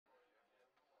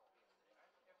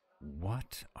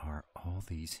What are all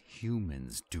these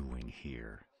humans doing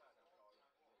here?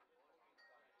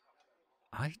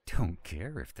 I don't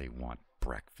care if they want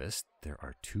breakfast. There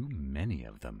are too many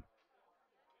of them.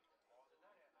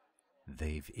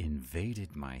 They've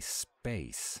invaded my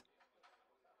space.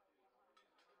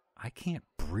 I can't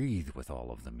breathe with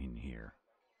all of them in here.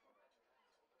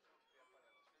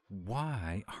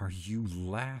 Why are you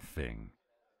laughing?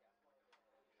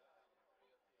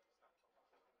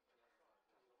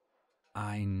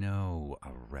 I know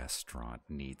a restaurant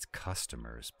needs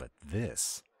customers, but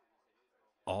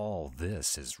all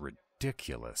this is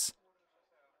ridiculous.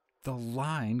 The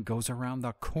line goes around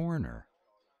the corner.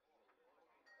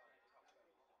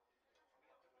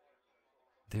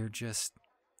 They're just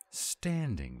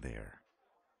standing there,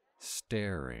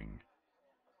 staring.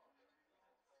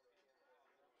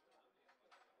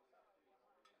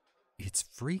 It's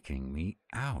freaking me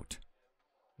out.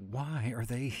 Why are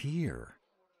they here?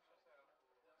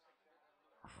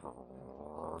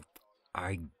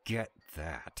 I get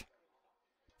that.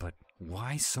 But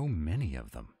why so many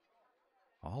of them?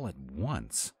 All at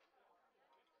once?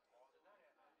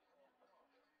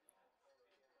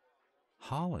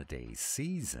 Holiday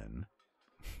season?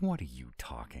 What are you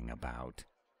talking about?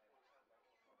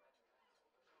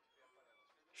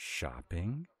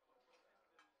 Shopping?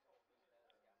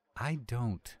 I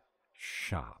don't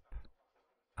shop.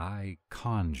 I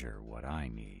conjure what I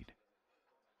need.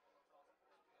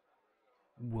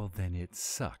 Well, then it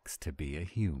sucks to be a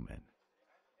human.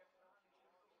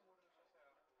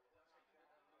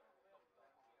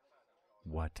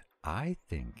 What I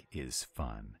think is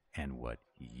fun and what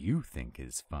you think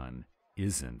is fun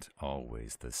isn't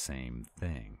always the same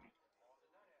thing.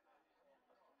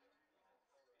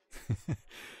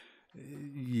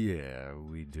 Yeah,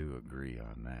 we do agree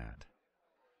on that.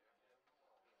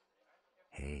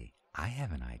 Hey, I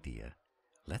have an idea.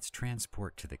 Let's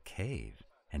transport to the cave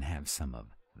and have some of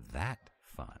that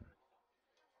fun.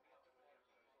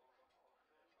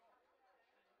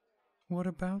 What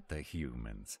about the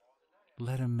humans?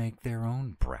 Let them make their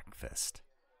own breakfast.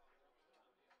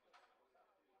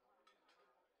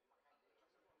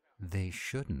 They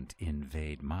shouldn't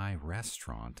invade my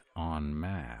restaurant en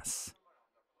masse.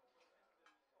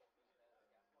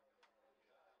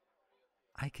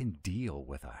 I can deal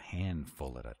with a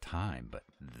handful at a time, but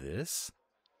this?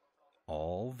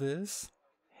 All this?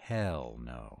 Hell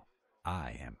no.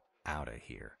 I am out of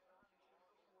here.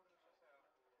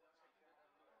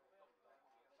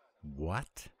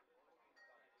 What?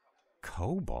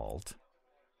 Cobalt?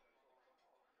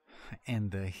 And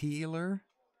the healer?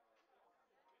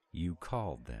 You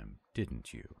called them,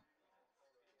 didn't you?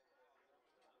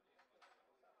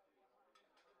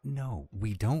 No,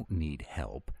 we don't need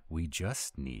help. We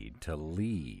just need to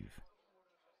leave.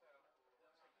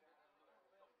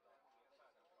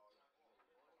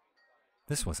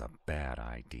 This was a bad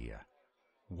idea.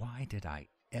 Why did I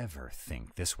ever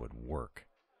think this would work?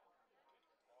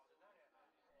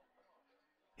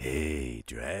 Hey,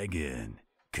 Dragon,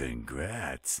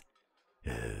 congrats.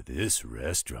 This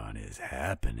restaurant is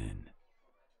happening.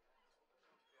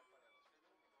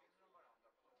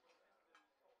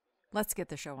 Let's get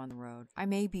the show on the road. I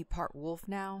may be part wolf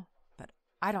now, but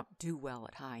I don't do well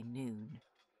at high noon.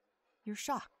 You're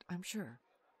shocked, I'm sure.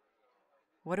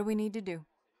 What do we need to do?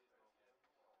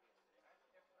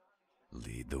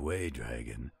 Lead the way,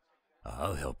 Dragon.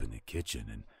 I'll help in the kitchen,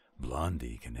 and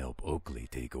Blondie can help Oakley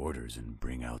take orders and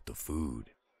bring out the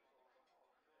food.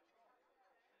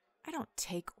 I don't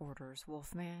take orders,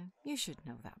 Wolfman. You should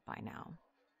know that by now.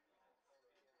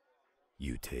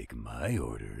 You take my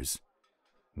orders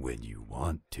when you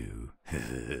want to.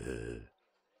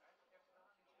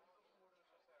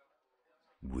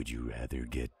 Would you rather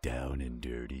get down and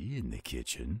dirty in the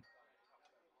kitchen?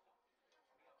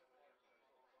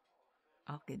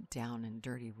 I'll get down and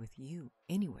dirty with you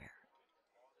anywhere.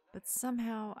 But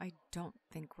somehow I don't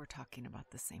think we're talking about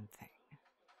the same thing.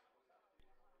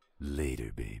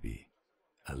 Later, baby.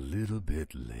 A little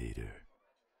bit later.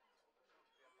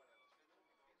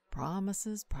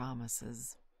 Promises,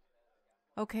 promises.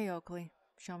 Okay, Oakley,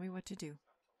 show me what to do.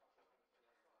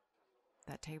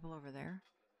 That table over there?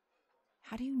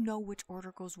 How do you know which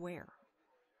order goes where?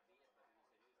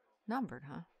 Numbered,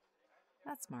 huh?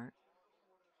 That's smart.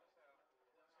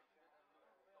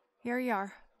 Here you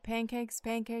are. Pancakes,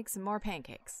 pancakes, and more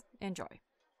pancakes. Enjoy.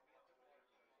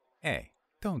 Hey,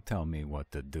 don't tell me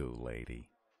what to do, lady.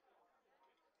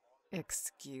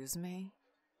 Excuse me?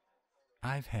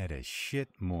 I've had a shit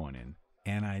morning,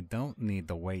 and I don't need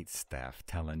the waitstaff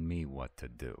telling me what to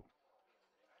do.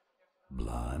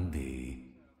 Blondie,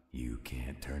 you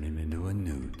can't turn him into a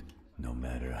newt, no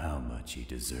matter how much he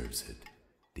deserves it.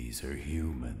 These are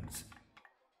humans.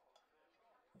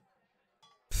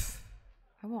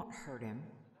 I won't hurt him.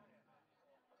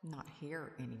 Not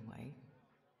here, anyway.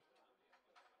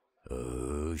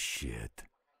 Oh, shit.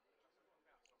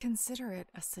 Consider it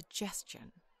a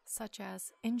suggestion, such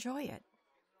as enjoy it,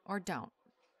 or don't.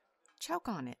 Choke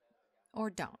on it, or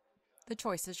don't. The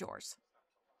choice is yours.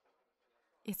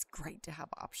 It's great to have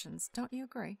options, don't you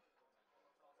agree?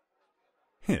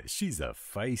 She's a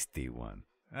feisty one.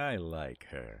 I like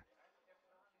her.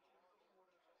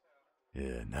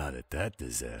 Yeah, now that that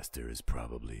disaster is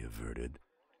probably averted,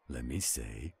 let me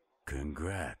say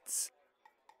congrats.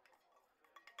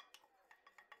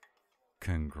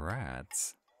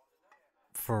 Congrats?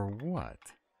 For what?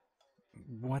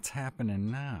 What's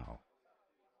happening now?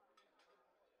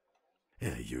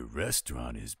 Yeah, your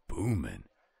restaurant is booming.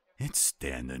 It's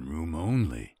standing room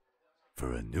only.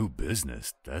 For a new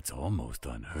business, that's almost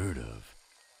unheard of.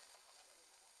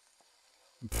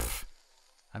 Pfft.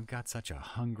 I've got such a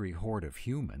hungry horde of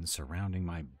humans surrounding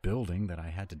my building that I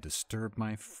had to disturb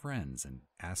my friends and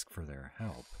ask for their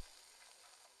help.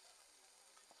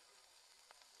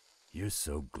 You're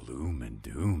so gloom and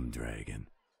doom, Dragon.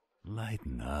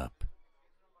 Lighten up.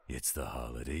 It's the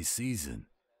holiday season.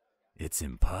 It's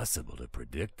impossible to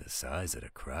predict the size of the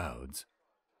crowds.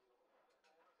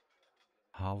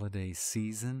 Holiday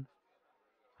season?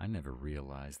 I never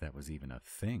realized that was even a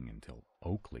thing until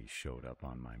Oakley showed up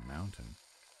on my mountain.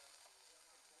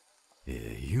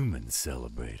 Yeah, humans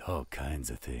celebrate all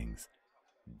kinds of things.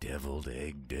 Deviled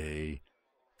Egg Day,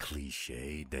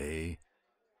 Cliché Day,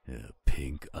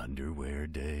 Pink Underwear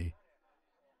Day.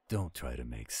 Don't try to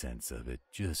make sense of it,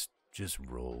 just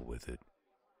roll with it.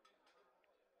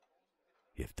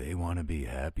 If they want to be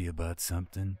happy about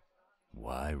something,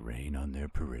 why rain on their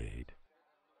parade?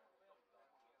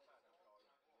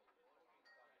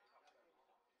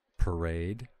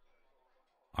 Parade?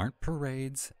 Aren't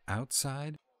parades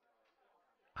outside?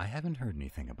 I haven't heard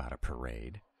anything about a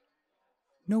parade.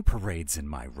 No parades in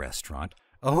my restaurant.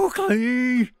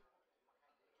 Oakley!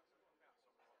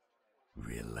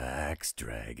 Relax,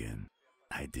 Dragon.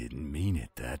 I didn't mean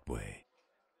it that way.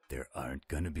 There aren't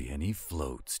gonna be any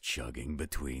floats chugging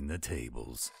between the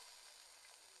tables.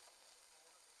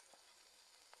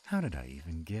 How did I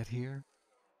even get here?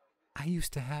 I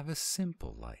used to have a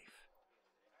simple life.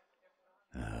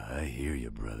 I hear you,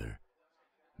 brother.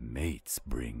 Mates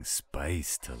bring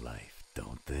spice to life,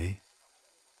 don't they?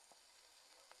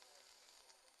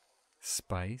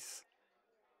 Spice?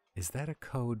 Is that a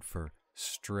code for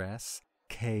stress,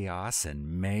 chaos,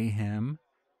 and mayhem?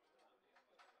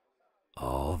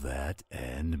 All that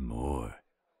and more.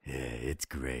 Yeah, it's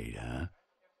great, huh?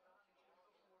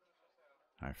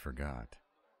 I forgot.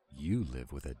 You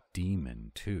live with a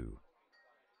demon, too.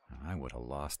 I would have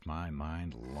lost my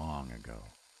mind long ago.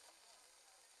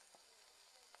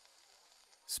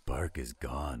 Spark is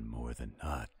gone more than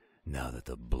not, now that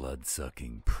the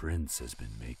blood-sucking prince has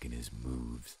been making his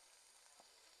moves.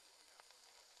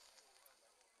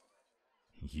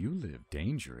 You live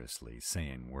dangerously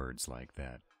saying words like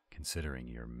that, considering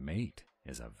your mate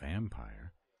is a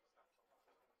vampire.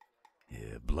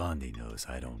 Yeah, Blondie knows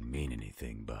I don't mean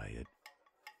anything by it.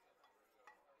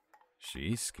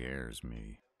 She scares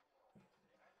me.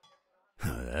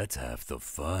 That's half the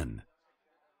fun.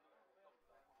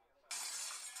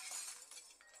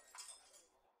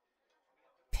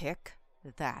 Pick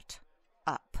that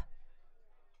up.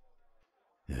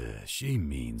 She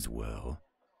means well.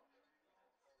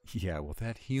 Yeah, well,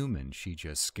 that human she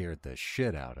just scared the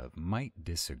shit out of might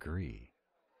disagree.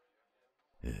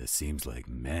 Seems like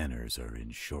manners are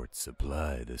in short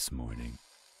supply this morning.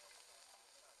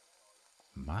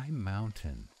 My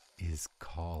mountain is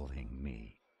calling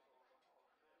me.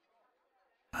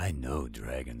 I know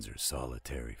dragons are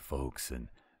solitary folks, and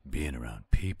being around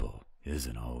people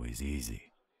isn't always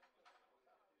easy.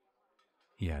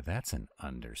 Yeah, that's an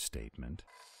understatement.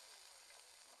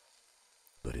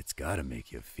 But it's gotta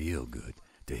make you feel good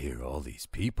to hear all these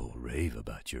people rave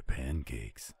about your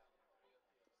pancakes.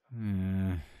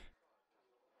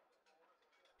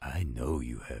 I know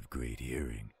you have great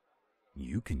hearing.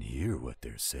 You can hear what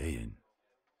they're saying.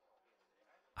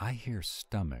 I hear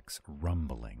stomachs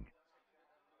rumbling.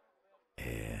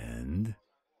 And?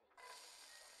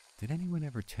 Did anyone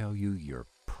ever tell you you're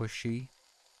pushy?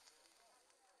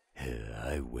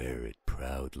 I wear it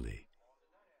proudly.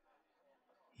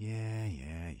 Yeah.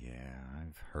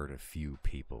 I've heard a few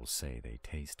people say they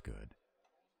taste good.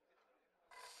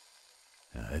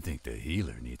 I think the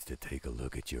healer needs to take a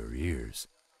look at your ears.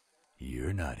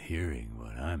 You're not hearing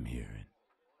what I'm hearing.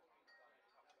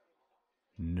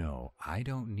 No, I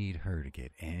don't need her to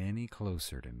get any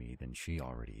closer to me than she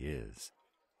already is.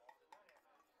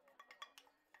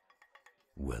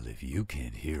 Well, if you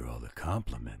can't hear all the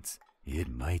compliments, it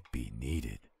might be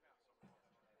needed.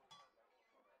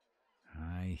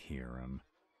 I hear 'em.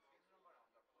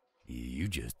 You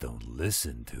just don't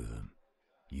listen to them.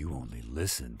 You only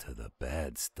listen to the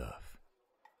bad stuff.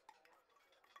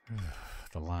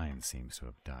 The line seems to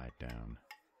have died down.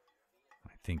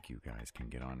 I think you guys can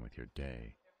get on with your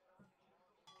day.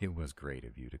 It was great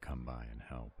of you to come by and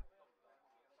help.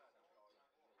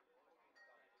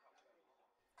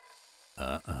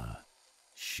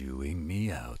 Shooing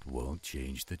me out won't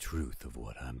change the truth of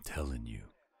what I'm telling you.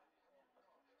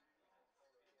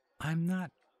 I'm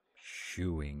not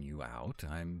shooing you out.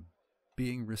 I'm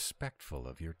being respectful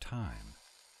of your time.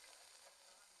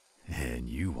 And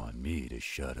you want me to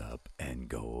shut up and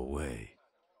go away.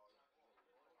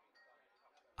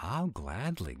 I'll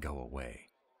gladly go away.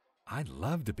 I'd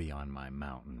love to be on my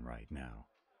mountain right now.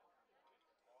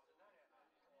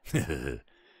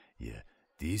 Yeah,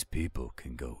 these people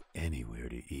can go anywhere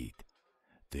to eat.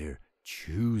 They're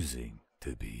choosing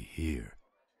to be here.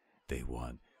 They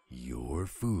want your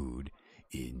food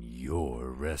in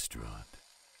your restaurant.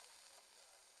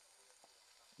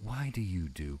 Why do you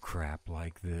do crap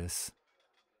like this?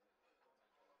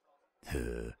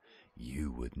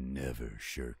 You would never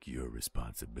shirk your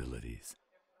responsibilities.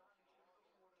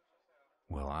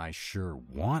 Well, I sure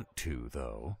want to,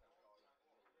 though.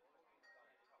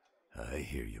 I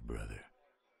hear you, brother.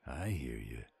 I hear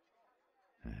you.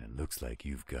 It looks like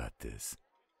you've got this.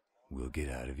 We'll get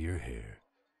out of your hair.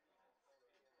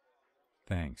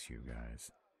 Thanks, you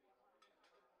guys.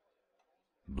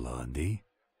 Blondie?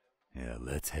 Yeah,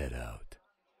 let's head out.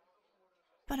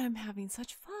 But I'm having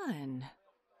such fun.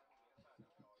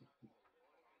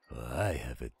 Well, I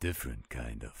have a different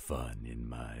kind of fun in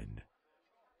mind.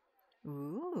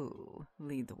 Ooh,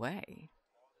 lead the way.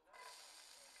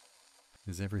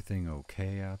 Is everything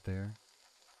okay out there?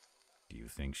 Do you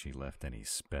think she left any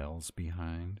spells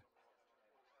behind?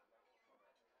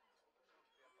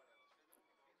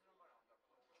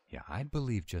 Yeah, I'd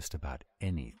believe just about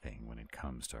anything when it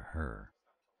comes to her.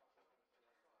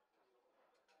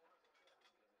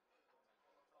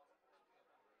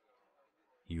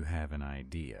 You have an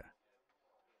idea.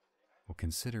 Well,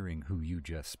 considering who you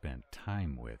just spent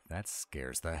time with, that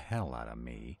scares the hell out of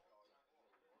me.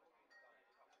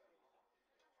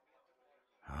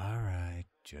 All right,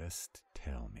 just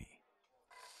tell me.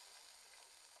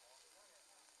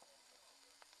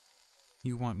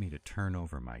 You want me to turn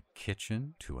over my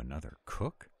kitchen to another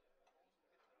cook?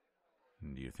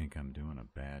 Do you think I'm doing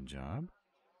a bad job?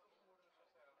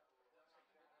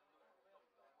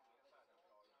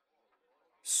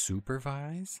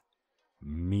 Supervise?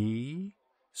 Me?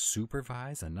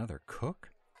 Supervise another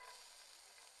cook?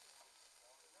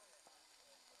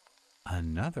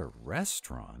 Another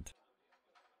restaurant?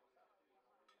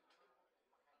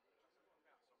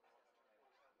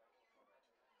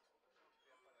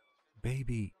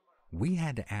 Baby, we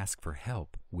had to ask for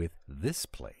help with this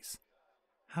place.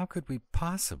 How could we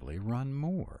possibly run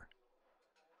more?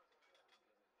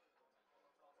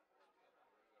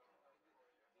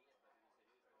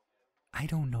 I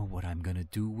don't know what I'm going to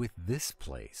do with this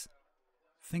place.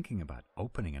 Thinking about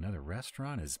opening another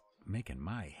restaurant is making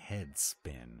my head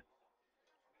spin.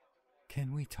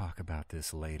 Can we talk about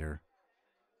this later?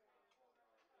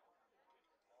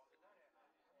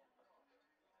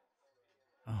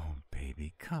 Oh,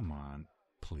 baby, come on.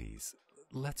 Please,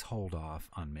 let's hold off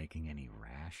on making any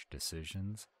rash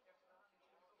decisions.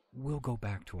 We'll go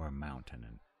back to our mountain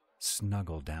and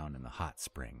snuggle down in the hot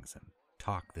springs and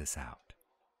talk this out.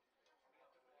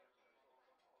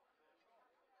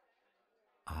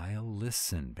 I'll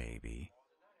listen, baby.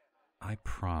 I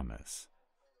promise.